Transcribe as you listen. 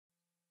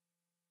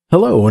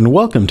Hello and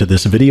welcome to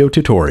this video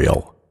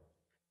tutorial.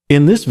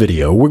 In this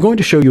video, we're going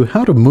to show you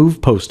how to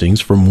move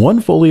postings from one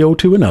folio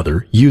to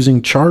another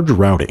using charge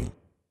routing.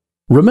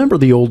 Remember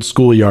the old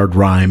schoolyard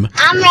rhyme,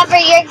 I'm rubber,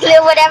 you're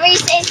glue, whatever you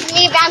say to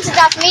me bounces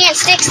off me and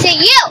sticks to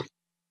you.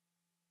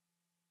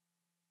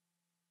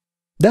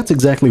 That's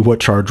exactly what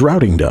charge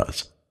routing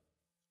does.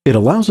 It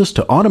allows us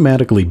to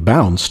automatically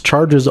bounce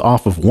charges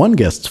off of one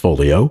guest's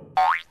folio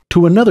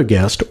to another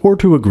guest or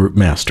to a group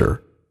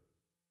master.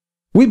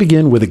 We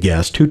begin with a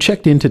guest who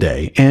checked in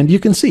today, and you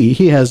can see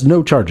he has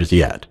no charges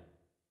yet.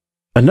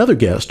 Another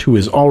guest who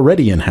is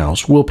already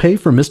in-house will pay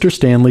for Mr.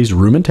 Stanley's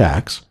room and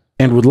tax,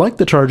 and would like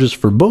the charges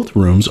for both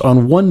rooms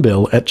on one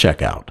bill at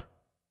checkout.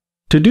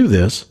 To do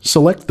this,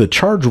 select the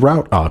Charge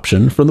Route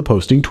option from the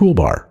posting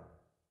toolbar.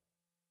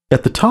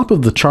 At the top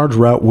of the Charge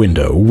Route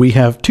window, we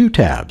have two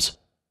tabs,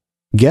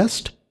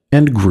 Guest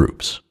and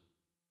Groups.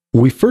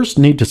 We first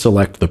need to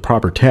select the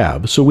proper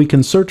tab so we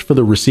can search for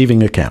the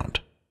receiving account.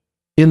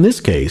 In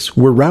this case,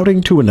 we're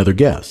routing to another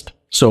guest,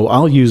 so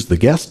I'll use the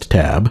Guest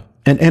tab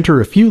and enter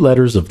a few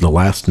letters of the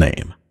last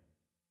name.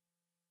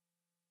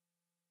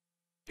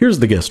 Here's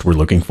the guest we're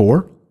looking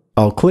for.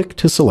 I'll click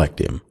to select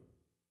him.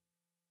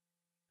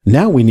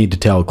 Now we need to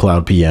tell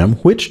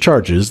CloudPM which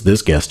charges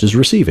this guest is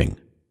receiving.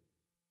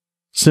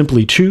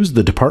 Simply choose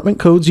the department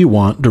codes you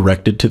want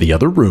directed to the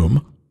other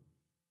room,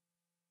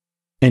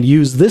 and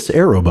use this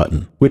arrow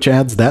button, which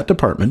adds that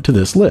department to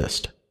this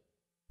list.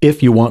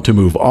 If you want to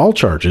move all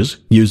charges,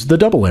 use the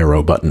double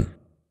arrow button.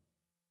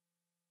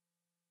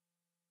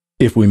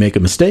 If we make a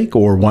mistake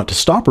or want to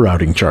stop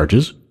routing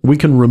charges, we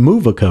can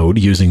remove a code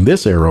using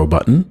this arrow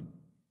button,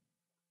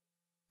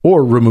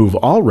 or remove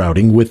all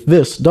routing with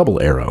this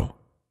double arrow.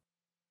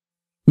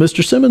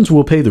 Mr. Simmons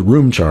will pay the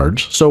room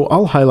charge, so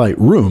I'll highlight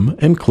Room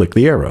and click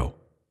the arrow.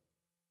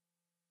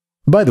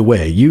 By the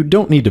way, you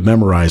don't need to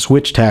memorize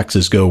which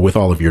taxes go with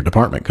all of your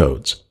department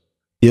codes.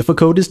 If a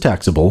code is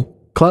taxable,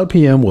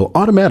 CloudPM will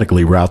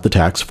automatically route the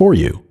tax for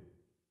you.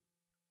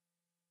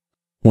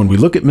 When we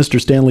look at Mr.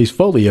 Stanley's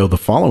folio the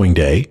following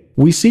day,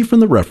 we see from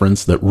the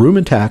reference that room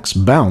and tax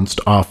bounced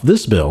off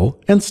this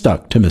bill and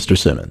stuck to Mr.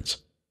 Simmons.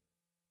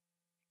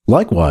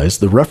 Likewise,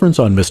 the reference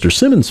on Mr.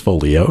 Simmons'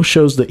 folio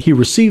shows that he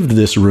received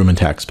this room and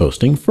tax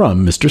posting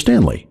from Mr.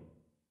 Stanley.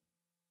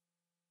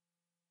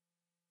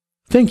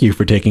 Thank you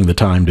for taking the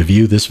time to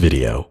view this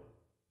video.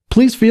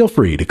 Please feel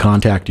free to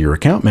contact your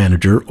account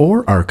manager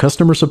or our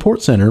customer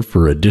support center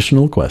for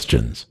additional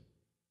questions.